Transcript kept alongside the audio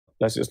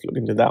Let's just look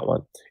into that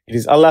one. It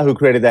is Allah who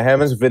created the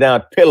heavens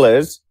without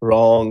pillars.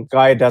 Wrong.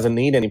 Sky doesn't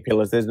need any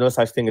pillars. There's no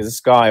such thing as a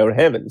sky or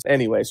heavens.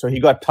 Anyway, so he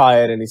got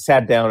tired and he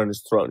sat down on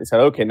his throne. He said,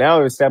 okay, now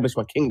I've established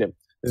my kingdom.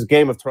 This is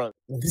Game of Thrones.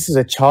 This is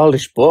a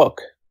childish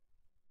book.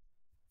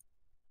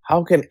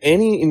 How can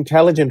any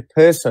intelligent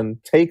person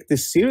take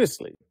this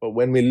seriously? But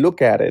when we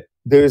look at it,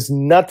 there is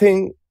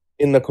nothing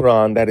in the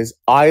Quran that is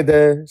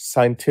either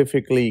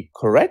scientifically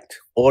correct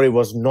or it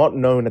was not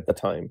known at the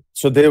time.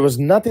 So there was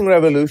nothing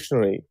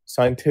revolutionary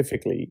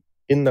scientifically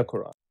in the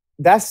Quran.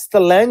 That's the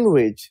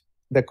language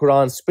the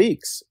Quran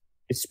speaks.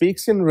 It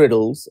speaks in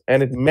riddles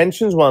and it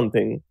mentions one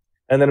thing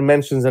and then it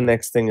mentions the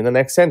next thing in the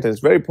next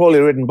sentence. Very poorly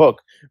written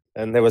book.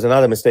 And there was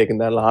another mistake in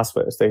that last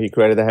verse that he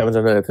created the heavens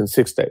and earth in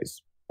 6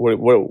 days.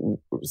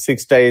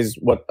 6 days,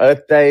 what,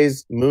 Earth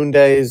days, Moon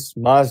days,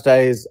 Mars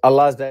days,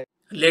 Allah's days.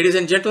 Ladies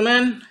and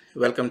gentlemen,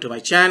 welcome to my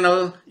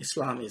channel,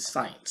 Islam is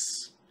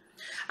Science.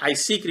 I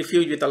seek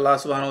refuge with Allah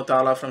subhanahu wa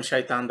ta'ala from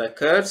shaitan the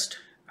accursed.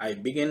 I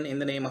begin in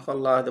the name of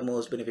Allah, the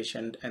most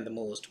beneficent and the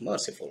most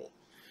merciful.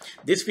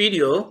 This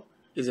video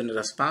is in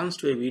response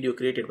to a video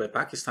created by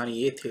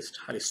Pakistani Atheist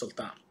Harris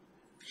Sultan.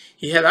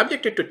 He has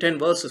objected to 10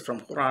 verses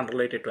from Quran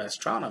related to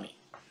astronomy.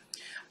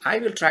 I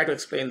will try to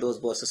explain those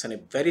verses in a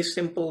very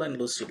simple and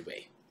lucid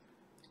way.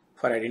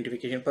 For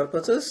identification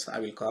purposes, I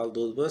will call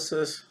those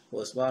verses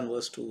verse 1,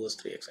 verse 2, verse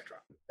 3, etc.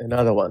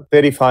 Another one,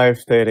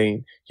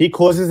 35:13. He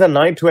causes the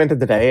night to enter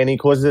the day, and he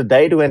causes the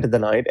day to enter the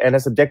night, and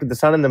has subjected the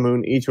sun and the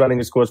moon, each running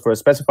its course for a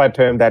specified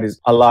term, that is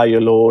Allah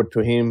your Lord,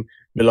 to him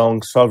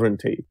belongs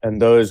sovereignty,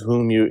 and those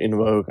whom you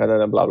invoke,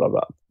 and blah, blah,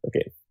 blah.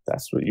 Okay,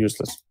 that's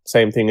useless.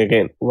 Same thing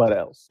again. What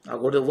else? I'll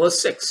go to verse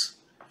 6.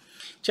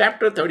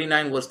 Chapter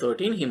 39, verse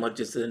 13, he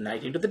merges the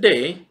night into the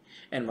day,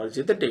 and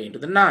merges the day into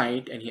the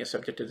night, and he has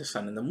subjected the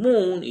sun and the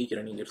moon, each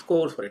running its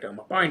course for a term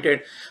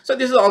appointed. So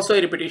this is also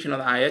a repetition of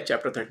the ayat,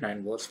 chapter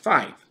 39, verse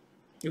 5.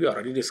 We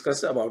already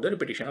discussed about the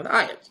repetition of the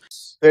ayat.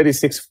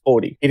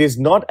 36:40. It is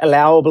not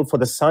allowable for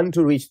the sun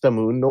to reach the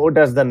moon, nor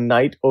does the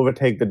night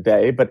overtake the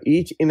day, but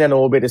each in an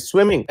orbit is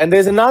swimming. And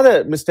there's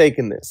another mistake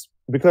in this.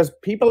 Because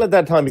people at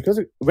that time, because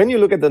when you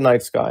look at the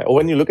night sky or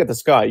when you look at the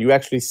sky, you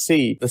actually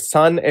see the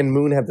sun and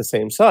moon have the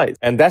same size.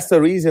 And that's the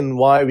reason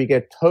why we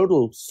get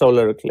total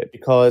solar eclipse,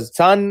 because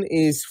sun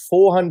is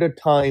 400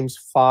 times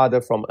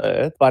farther from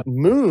Earth, but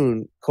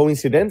moon,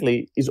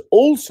 coincidentally, is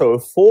also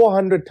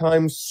 400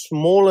 times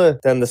smaller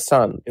than the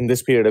sun in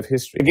this period of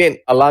history. Again,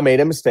 Allah made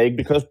a mistake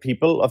because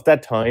people of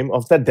that time,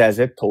 of the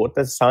desert, thought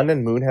that sun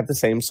and moon have the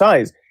same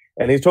size.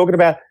 And he's talking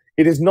about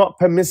it is not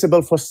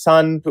permissible for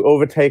sun to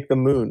overtake the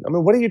moon. I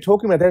mean, what are you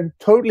talking about? They're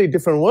totally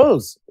different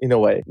worlds in a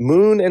way.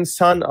 Moon and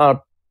sun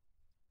are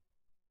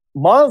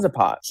miles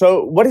apart.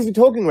 So what is he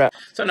talking about?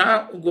 So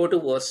now go to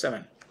verse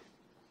 7.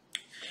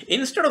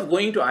 Instead of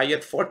going to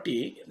ayat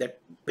 40, that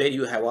where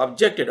you have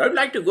objected, I'd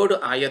like to go to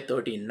ayat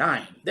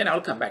 39. Then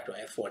I'll come back to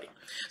ayat 40.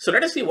 So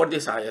let us see what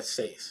this ayat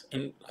says.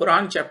 In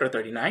Quran chapter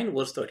 39,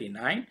 verse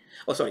 39,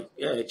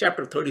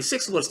 chapter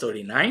 36, verse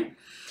 39,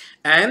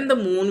 and the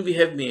moon we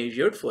have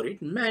measured for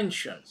its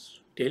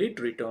mansions, till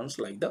it returns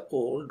like the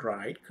old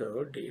dried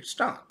curved date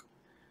stalk.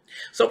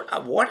 So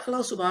what Allah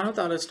subhanahu wa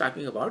ta'ala is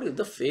talking about is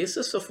the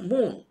phases of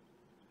moon.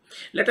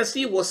 Let us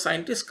see what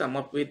scientists come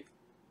up with.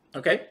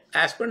 Okay,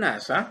 as per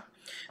NASA,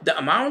 the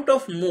amount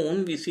of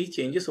moon we see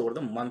changes over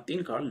the month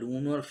in called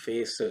lunar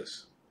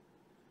phases.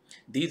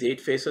 These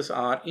 8 phases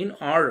are in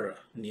order: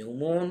 new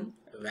moon,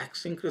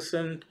 waxing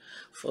crescent,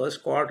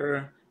 first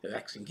quarter,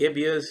 waxing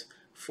gibbous,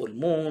 full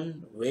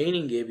moon,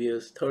 waning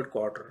gibbous, third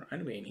quarter,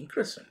 and waning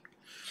crescent.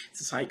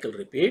 The cycle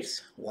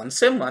repeats once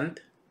a month,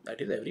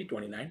 that is every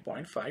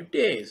 29.5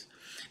 days.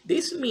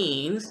 This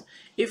means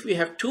if we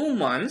have 2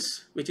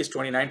 months, which is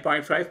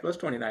 29.5 plus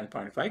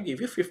 29.5,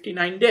 give you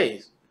 59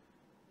 days.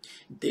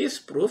 This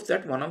proves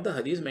that one of the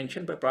hadiths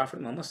mentioned by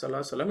Prophet Muhammad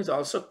ﷺ is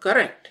also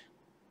correct.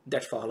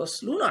 That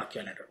follows lunar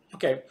calendar.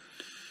 Okay.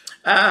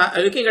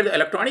 Looking at the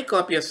electronic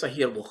copy of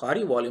Sahih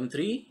al-Bukhari, volume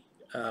 3,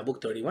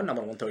 book 31,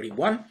 number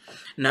 131,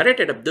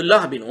 narrated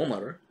Abdullah bin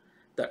Umar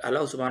that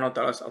Allah subhanahu wa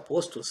ta'ala's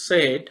apostle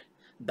said,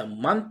 the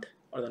month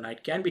or the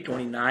night can be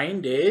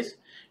 29 days.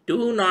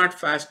 Do not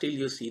fast till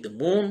you see the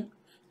moon.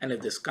 And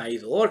if the sky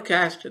is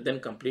overcast, then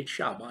complete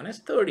Shaban as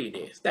 30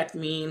 days. That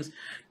means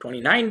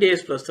 29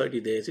 days plus 30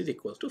 days is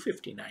equal to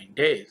 59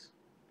 days.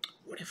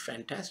 What a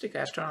fantastic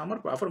astronomer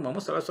Prophet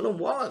Muhammad ﷺ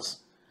was.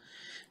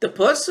 The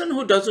person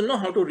who doesn't know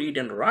how to read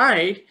and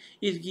write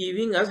is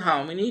giving us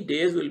how many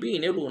days will be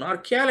in a lunar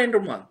calendar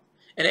month.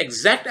 An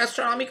exact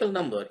astronomical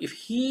number. If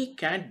he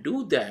can't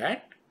do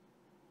that,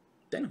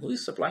 then who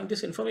is supplying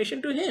this information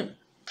to him?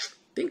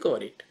 Think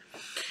about it.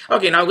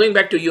 Okay, now going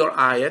back to your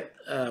ayat,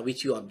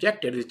 which you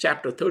objected, with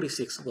chapter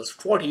 36, verse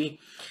 40.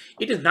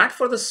 It is not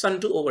for the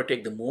sun to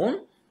overtake the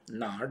moon,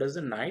 nor does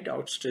the night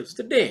outstrips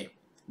the day.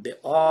 They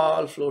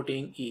all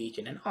floating, each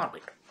in an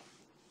orbit.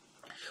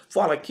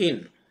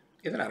 Falakin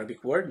is an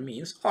Arabic word,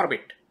 means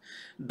orbit.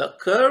 The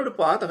curved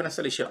path of an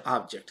celestial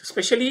object,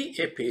 especially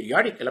a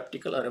periodic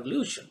elliptical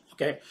revolution.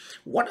 Okay,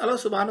 what Allah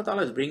subhanahu wa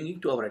ta'ala is bringing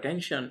to our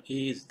attention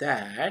is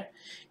that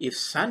if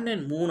sun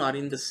and moon are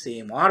in the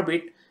same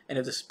orbit, and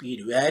if the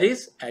speed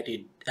varies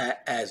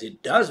as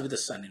it does with the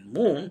sun and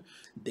moon,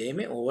 they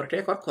may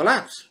overtake or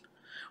collapse.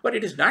 But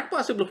it is not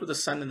possible for the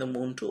sun and the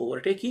moon to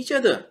overtake each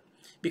other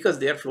because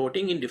they are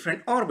floating in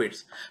different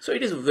orbits. So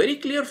it is very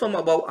clear from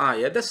above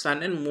ayah the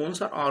sun and moons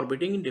are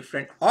orbiting in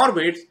different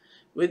orbits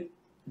with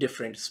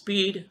different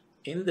speed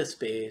in the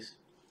space,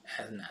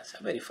 as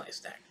NASA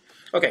verifies that.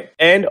 Okay.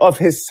 And of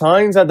his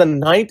signs are the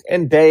night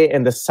and day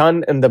and the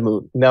sun and the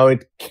moon. Now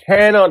it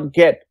cannot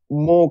get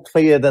more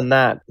clear than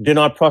that. Do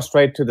not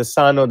prostrate to the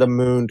sun or the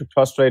moon, to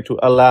prostrate to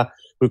Allah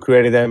who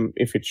created them,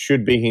 if it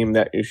should be him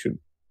that you should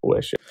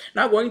worship.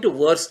 Now going to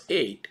verse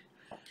 8.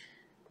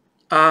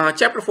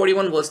 Chapter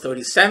 41 verse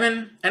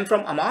 37. And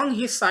from among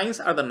his signs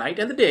are the night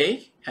and the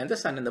day and the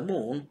sun and the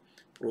moon.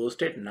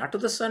 Prostrate not to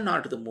the sun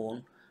nor to the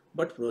moon,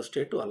 but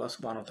prostrate to Allah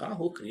subhanahu wa ta'ala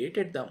who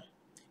created them,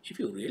 if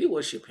you really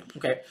worship him.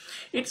 Okay,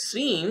 it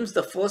seems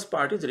the first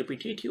part is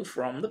repetitive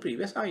from the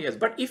previous ayahs,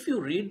 but if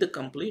you read the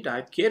complete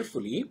ayat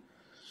carefully,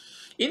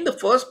 in the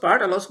first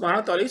part Allah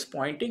subhanahu wa ta'ala is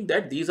pointing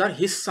that these are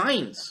his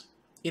signs.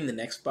 In the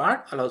next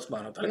part, Allah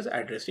subhanahu wa ta'ala is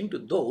addressing to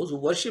those who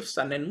worship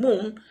sun and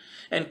moon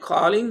and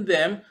calling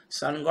them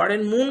sun god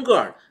and moon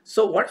god.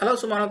 So what Allah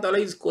subhanahu wa ta'ala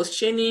is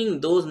questioning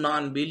those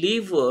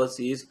non-believers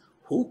is,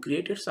 who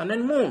created sun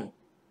and moon?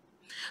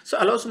 So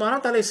Allah subhanahu wa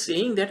ta'ala is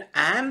saying that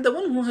I am the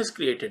one who has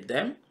created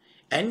them,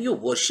 and you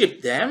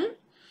worship them.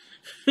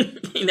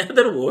 In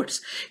other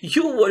words,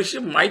 you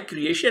worship my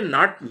creation,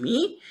 not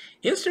me.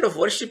 Instead of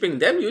worshipping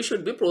them, you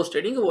should be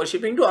prostrating and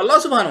worshipping to Allah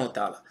subhanahu wa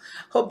ta'ala.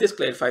 Hope this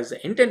clarifies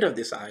the intent of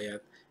this ayat.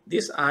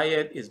 This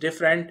ayat is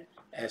different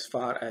as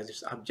far as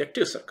its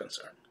objectives are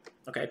concerned.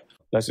 Okay.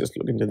 Let's just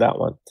look into that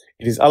one.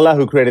 It is Allah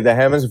who created the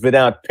heavens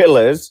without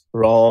pillars.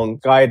 Wrong.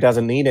 Sky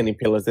doesn't need any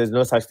pillars. There's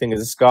no such thing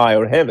as a sky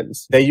or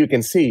heavens. There you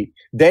can see.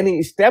 Then he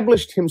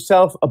established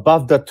himself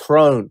above the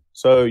throne.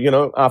 So,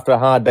 after a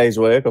hard day's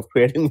work of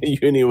creating the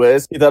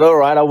universe, he thought, all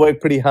right, I worked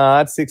pretty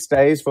hard, 6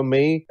 days for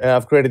me.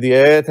 I've created the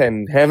earth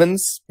and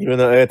heavens, even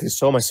though earth is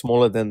so much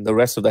smaller than the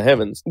rest of the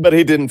heavens. But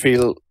he didn't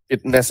feel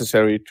it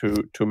necessary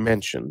to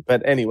mention.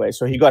 But anyway,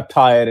 so he got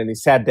tired and he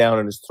sat down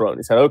on his throne.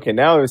 He said, okay,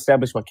 now I've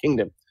established my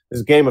kingdom.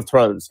 This Game of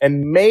Thrones,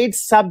 and made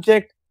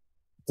subject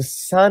the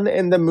sun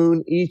and the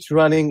moon, each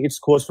running its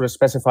course for a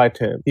specified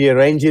term. He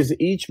arranges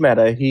each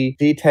matter. He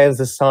details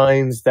the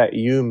signs that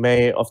you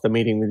may of the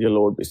meeting with your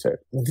Lord be certain.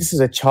 This is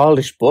a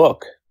childish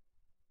book.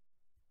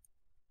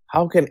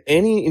 How can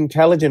any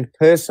intelligent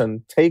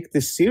person take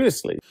this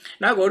seriously?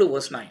 Now go to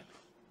verse 9.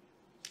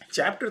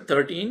 Chapter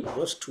 13,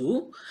 verse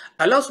 2.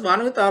 Allah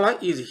subhanahu wa ta'ala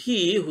is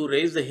he who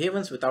raised the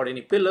heavens without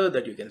any pillar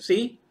that you can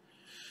see.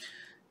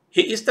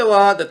 He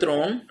istawa the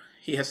throne.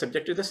 He has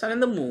subjected the sun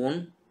and the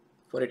moon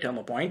for a term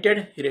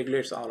appointed. He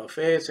regulates all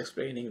affairs,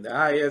 explaining the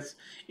ayats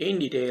in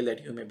detail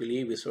that you may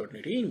believe with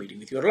certainty in meeting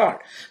with your Lord.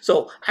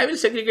 So I will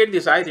segregate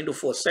this ayat into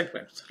 4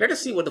 segments. Let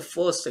us see what the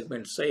first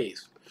segment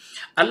says.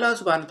 Allah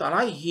subhanahu wa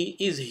ta'ala, he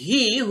is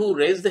he who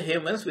raised the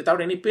heavens without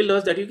any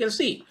pillars that you can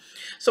see.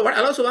 So what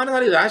Allah subhanahu wa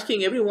ta'ala is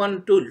asking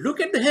everyone to look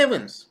at the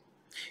heavens.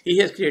 He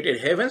has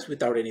created heavens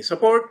without any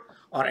support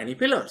or any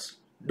pillars.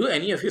 Do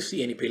any of you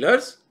see any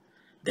pillars?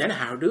 Then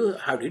how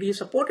did he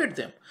support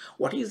them?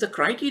 What is the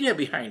criteria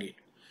behind it?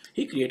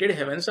 He created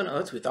heavens and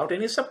earth without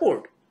any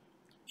support.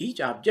 Each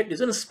object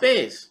is in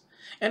space.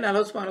 And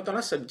Allah subhanahu wa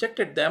ta'ala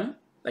subjected them,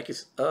 like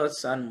his earth,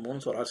 sun,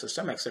 moon, solar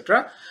system,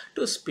 etc.,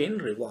 to spin,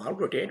 revolve,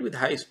 rotate with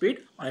high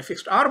speed on a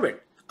fixed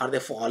orbit. Are they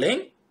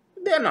falling?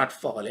 They are not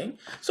falling.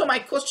 So my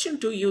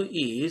question to you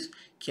is,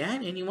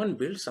 can anyone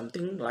build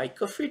something like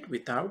a fit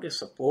without a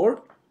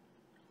support?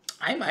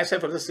 I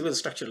myself, as a civil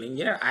structural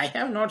engineer, I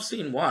have not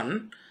seen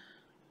one.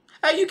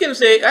 You can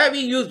say,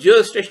 we use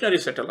geostationary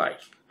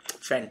satellites.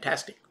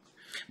 Fantastic.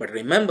 But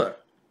remember,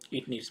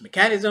 it needs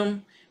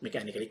mechanism,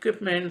 mechanical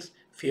equipment,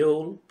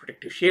 fuel,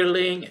 protective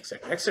shielding,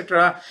 etc.,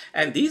 etc.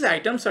 And these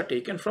items are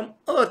taken from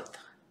Earth.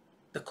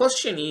 The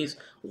question is,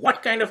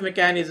 what kind of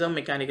mechanism,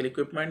 mechanical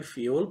equipment,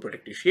 fuel,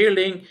 protective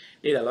shielding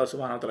did Allah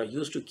subhanahu wa ta'ala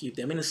use to keep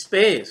them in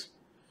space?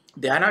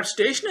 They are not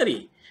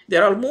stationary. They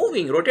are all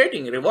moving,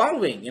 rotating,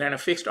 revolving in a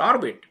fixed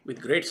orbit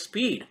with great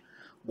speed.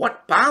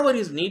 What power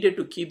is needed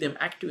to keep them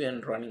active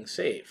and running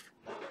safe?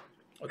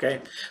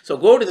 Okay, so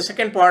go to the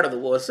second part of the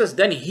verses.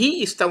 Then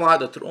he istawa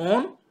the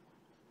throne,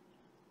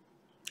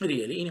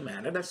 really in a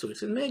manner that suits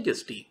his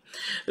majesty.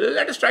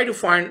 Let us try to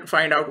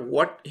find out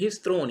what his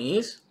throne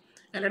is,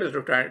 and let us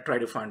try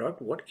to find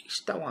out what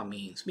istawa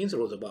means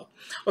rose above.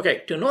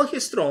 Okay, to know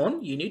his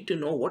throne, you need to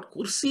know what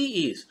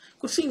kursi is.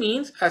 Kursi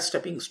means a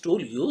stepping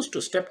stool used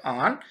to step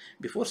on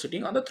before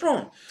sitting on the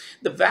throne.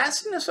 The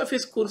vastness of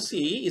his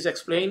kursi is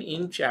explained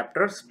in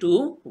chapter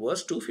 2,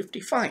 verse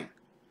 255.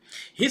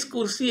 His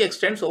kursi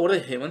extends over the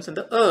heavens and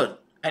the earth,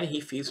 and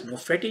he feels no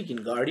fatigue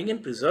in guarding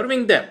and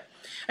preserving them.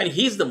 And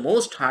he is the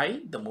most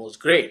high, the most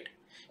great.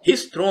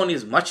 His throne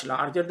is much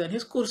larger than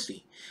his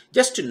kursi.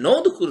 Just to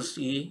know the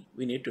kursi,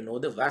 we need to know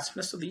the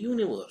vastness of the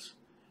universe.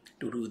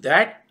 To do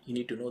that, you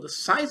need to know the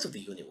size of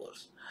the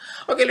universe.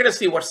 Okay, let us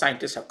see what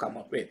scientists have come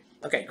up with.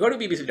 Okay, go to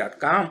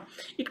bbc.com.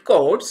 It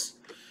quotes,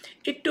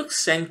 it took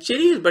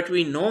centuries, but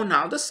we know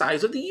now the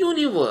size of the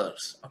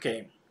universe.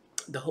 Okay,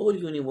 the whole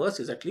universe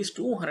is at least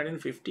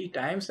 250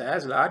 times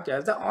as large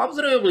as the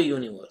observable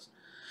universe.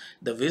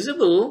 The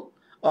visible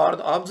or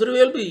the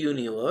observable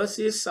universe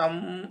is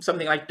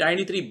something like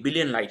 93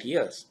 billion light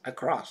years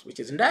across, which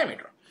is in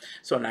diameter.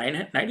 So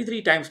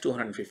 93 times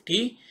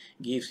 250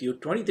 gives you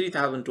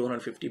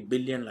 23,250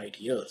 billion light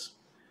years.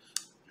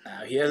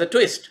 Now here's a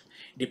twist.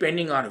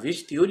 Depending on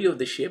which theory of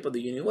the shape of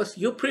the universe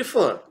you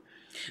prefer,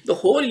 the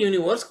whole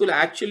universe could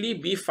actually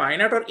be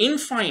finite or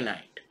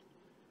infinite.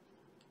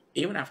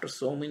 Even after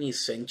so many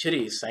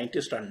centuries,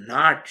 scientists are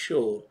not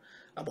sure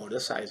about the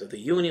size of the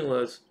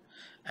universe,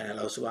 and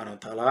Allah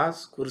subhanahu wa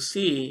ta'ala's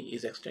kursi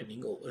is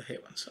extending over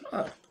heavens and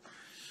earth.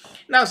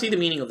 Now see the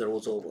meaning of the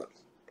rose over.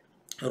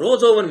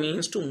 Rose over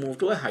means to move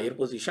to a higher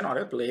position or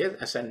a place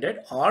ascended,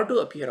 or to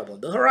appear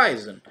above the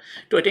horizon,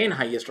 to attain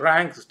highest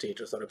rank,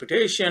 status, or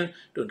reputation,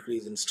 to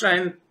increase in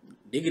strength,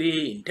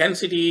 degree,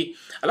 intensity.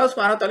 Allah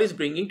subhanahu wa ta'ala is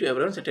bringing to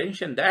everyone's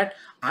attention that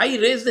I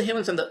raise the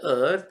heavens and the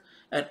earth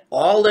and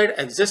all that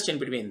exists in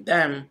between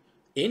them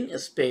in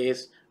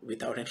space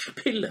without any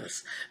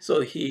pillars.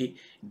 So he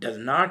does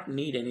not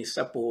need any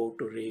support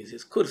to raise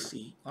his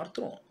kursi or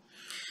throne.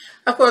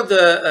 Of course,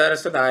 the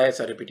rest of the ayats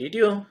are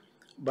repetitive,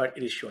 but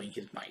it is showing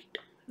his might.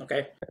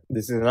 Okay.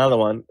 This is another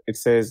one. It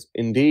says,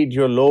 indeed,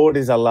 your Lord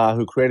is Allah,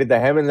 who created the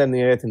heavens and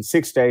the earth in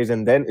 6 days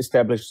and then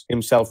established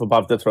himself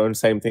above the throne.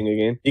 Same thing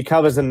again. He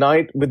covers the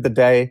night with the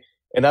day,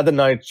 another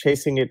night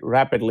chasing it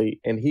rapidly.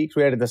 And he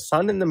created the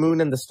sun and the moon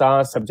and the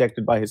stars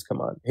subjected by his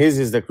command. His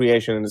is the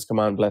creation and his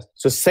command blessed.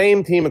 So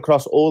same theme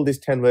across all these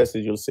 10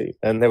 verses you'll see.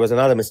 And there was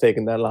another mistake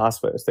in that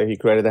last verse, that he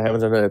created the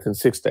heavens and earth in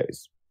 6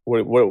 days.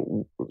 What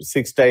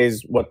 6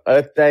 days, what,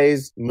 Earth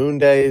days, Moon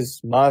days,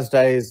 Mars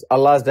days,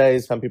 Allah's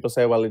days? Some people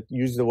say, well, it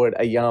uses the word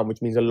ayyam,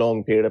 which means a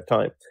long period of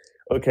time.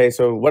 Okay,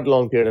 so what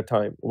long period of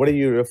time? What are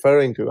you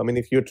referring to? I mean,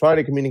 if you're trying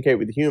to communicate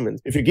with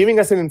humans, if you're giving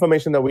us an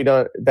information that we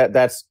don't,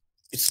 that's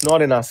it's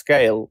not in our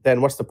scale,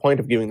 then what's the point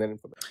of giving that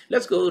information?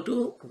 Let's go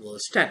to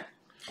verse 10.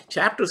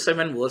 Chapter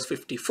 7, verse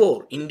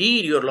 54.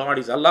 Indeed, your Lord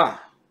is Allah,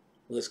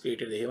 who has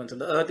created the heavens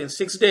and the earth in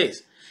 6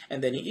 days,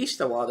 and then he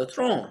istawa the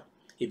throne.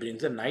 He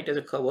brings the night as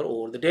a cover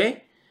over the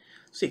day,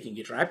 seeking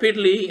it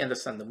rapidly, and the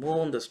sun, the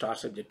moon, the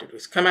stars subjected to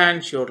his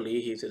command.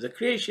 Surely he is the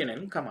creation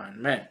and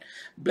commandment.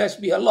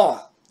 Blessed be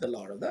Allah, the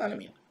Lord of the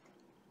Alameen.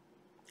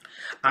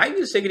 I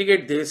will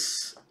segregate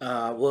this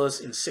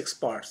verse in 6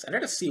 parts, and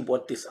let us see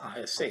what this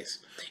ayah says.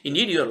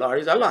 Indeed, your Lord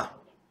is Allah.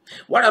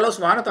 What Allah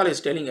subhanahu wa ta'ala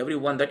is telling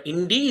everyone, that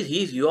indeed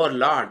he is your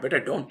Lord,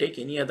 better don't take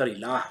any other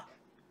ilah.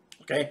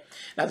 Okay.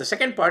 Now the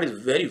second part is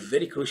very,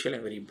 very crucial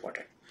and very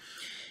important.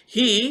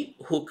 He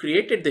who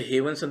created the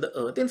heavens and the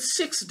earth in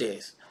 6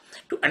 days.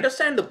 To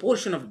understand the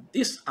portion of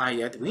this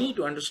ayat, we need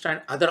to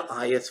understand other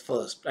ayats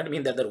first. I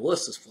mean the other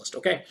verses first,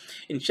 okay?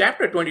 In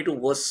chapter 22,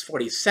 verse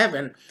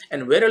 47,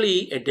 and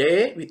verily a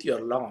day with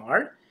your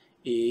Lord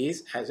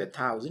is as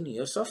 1,000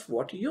 years of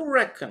what you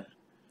reckon.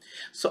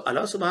 So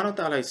Allah subhanahu wa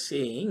ta'ala is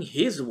saying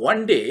his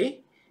one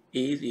day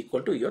is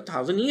equal to your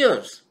 1,000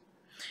 years.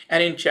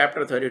 And in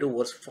chapter 32,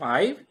 verse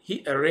 5,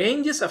 he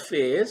arranges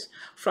affairs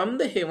from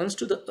the heavens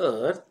to the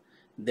earth,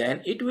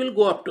 then it will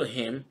go up to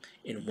him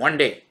in one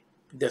day.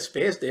 The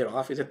space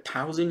thereof is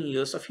 1,000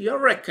 years of your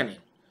reckoning.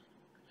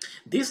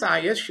 This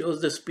ayah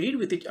shows the speed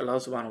with which Allah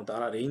subhanahu wa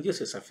ta'ala arranges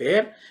his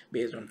affair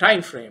based on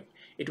time frame.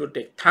 It would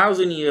take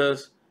 1,000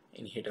 years,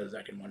 and he does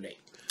that in one day.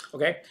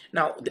 Okay.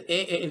 Now,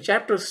 in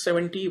chapter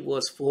 70,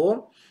 verse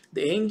 4,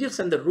 the angels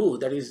and the ruh,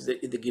 that is the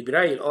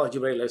Jibreel or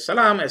Jibreel alayhi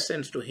salam,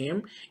 ascends to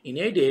him in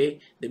a day.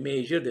 The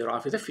measure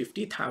thereof is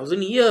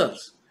 50,000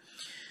 years.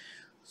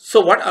 So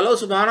what Allah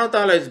subhanahu wa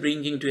ta'ala is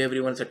bringing to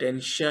everyone's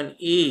attention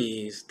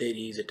is there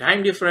is a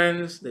time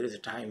difference, there is a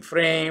time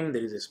frame,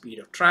 there is a speed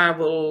of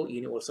travel,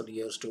 universal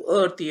years to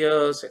earth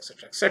years,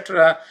 etc.,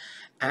 etc.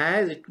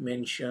 As it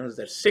mentions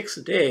that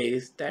 6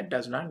 days, that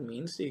does not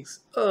mean 6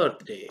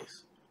 earth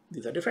days.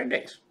 These are different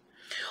days.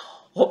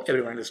 Hope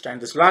everyone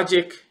understands this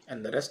logic,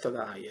 and the rest of the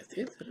ayat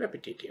is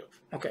repetitive.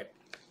 Okay.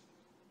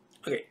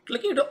 Okay,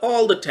 looking at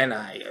all the 10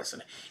 ayahs,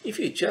 if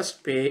you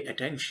just pay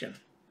attention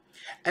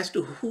as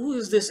to who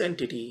is this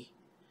entity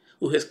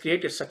who has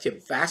created such a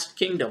vast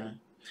kingdom,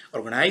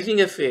 organizing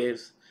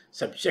affairs,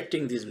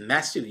 subjecting this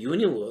massive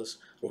universe,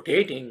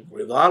 rotating,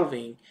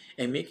 revolving,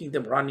 and making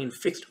them run in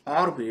fixed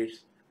orbits,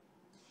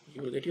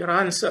 you will get your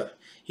answer.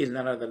 He is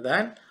none other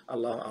than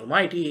Allah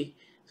Almighty,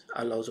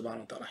 Allah subhanahu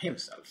wa ta'ala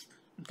himself.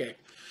 Okay.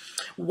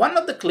 One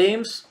of the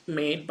claims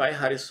made by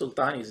Harris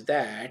Sultan is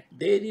that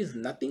there is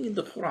nothing in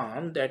the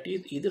Quran that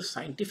is either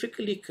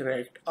scientifically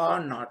correct or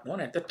not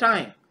known at the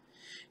time.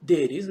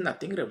 There is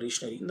nothing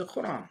revolutionary in the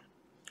Quran.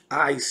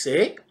 I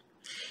say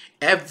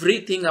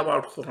everything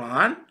about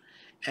Quran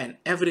and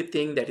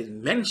everything that is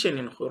mentioned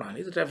in Quran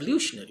is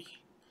revolutionary.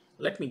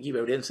 Let me give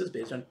evidences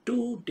based on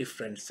 2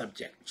 different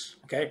subjects.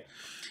 Okay,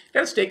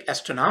 let's take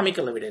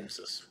astronomical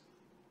evidences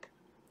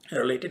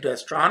related to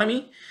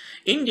astronomy.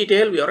 In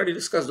detail, we already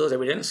discussed those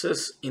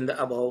evidences in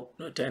the above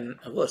 10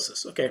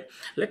 verses. Okay,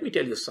 let me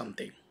tell you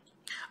something.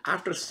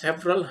 After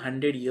several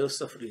hundred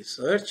years of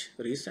research,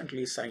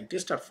 recently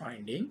scientists are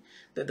finding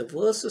that the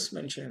verses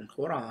mentioned in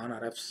Quran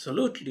are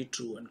absolutely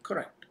true and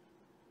correct.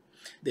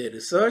 Their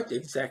research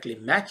exactly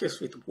matches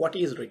with what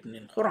is written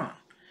in Quran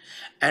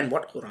and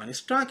what Quran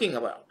is talking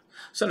about.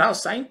 So now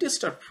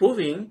scientists are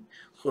proving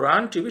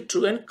Quran to be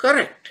true and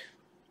correct.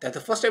 That's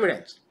the first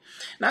evidence.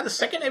 Now the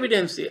second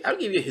evidence, I'll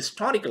give you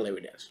historical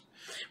evidence.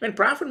 When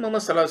Prophet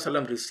Muhammad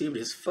ﷺ received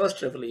his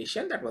first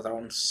revelation, that was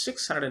around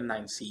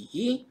 609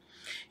 CE,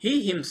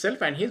 he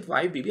himself and his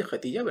wife Bibi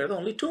Khadija were the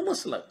only two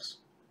Muslims.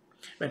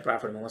 When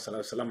Prophet Muhammad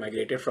ﷺ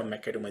migrated from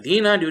Mecca to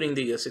Medina during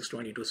the year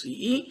 622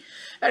 CE,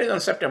 that is on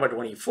September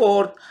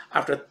 24th,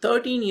 after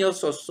 13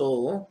 years or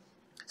so,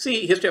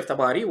 see History of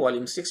Tabari,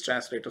 volume 6,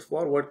 translators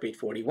forward, page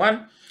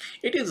 41,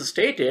 it is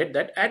stated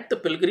that at the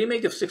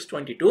pilgrimage of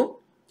 622,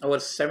 over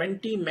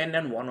 70 men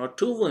and 1 or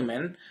 2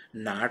 women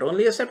not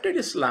only accepted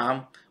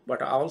Islam,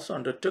 but also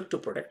undertook to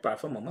protect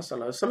Prophet Muhammad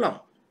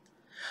ﷺ.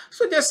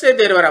 So just say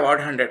there were about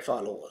 100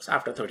 followers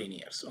after 13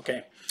 years.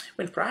 Okay,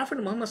 when Prophet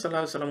Muhammad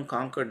ﷺ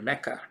conquered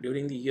Mecca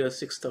during the year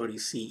 630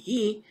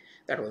 CE,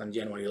 that was on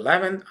January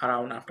 11th,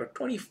 around after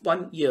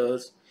 21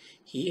 years,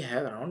 he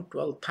had around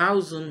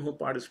 12,000 who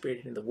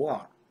participated in the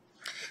war.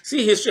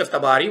 See History of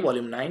Tabari,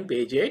 volume 9,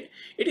 page 8.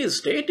 It is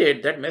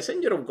stated that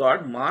Messenger of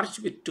God marched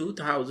with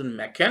 2,000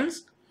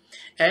 Meccans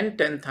and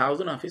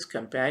 10,000 of his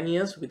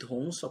companions with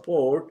whom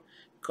support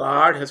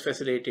God has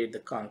facilitated the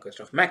conquest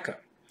of Mecca.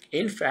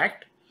 In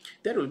fact,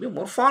 there will be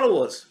more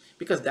followers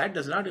because that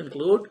does not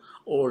include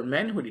old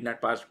men who did not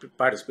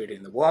participate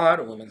in the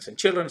war, women and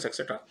children,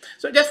 etc.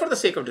 So just for the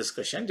sake of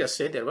discussion, just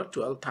say there were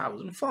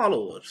 12,000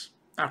 followers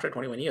after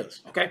 21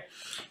 years. Okay.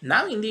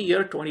 Now in the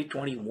year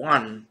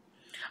 2021,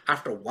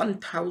 after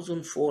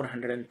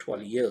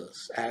 1,412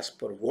 years, as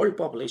per World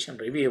Population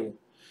Review,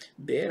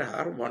 there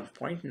are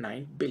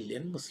 1.9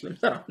 billion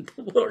Muslims around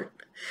the world.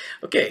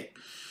 Okay.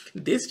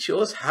 This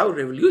shows how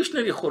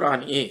revolutionary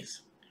Quran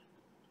is.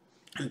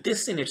 And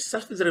this in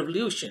itself is a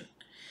revolution.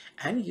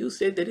 And you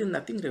say there is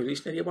nothing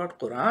revolutionary about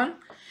Quran.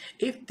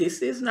 If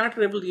this is not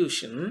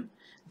revolution,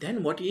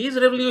 then what is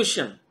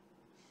revolution?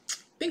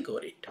 Think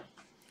over it.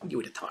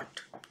 Give it a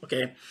thought.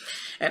 Okay.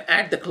 And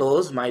at the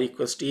close, my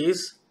request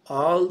is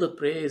all the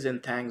praise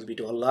and thanks be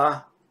to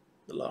Allah,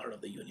 the Lord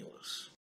of the universe.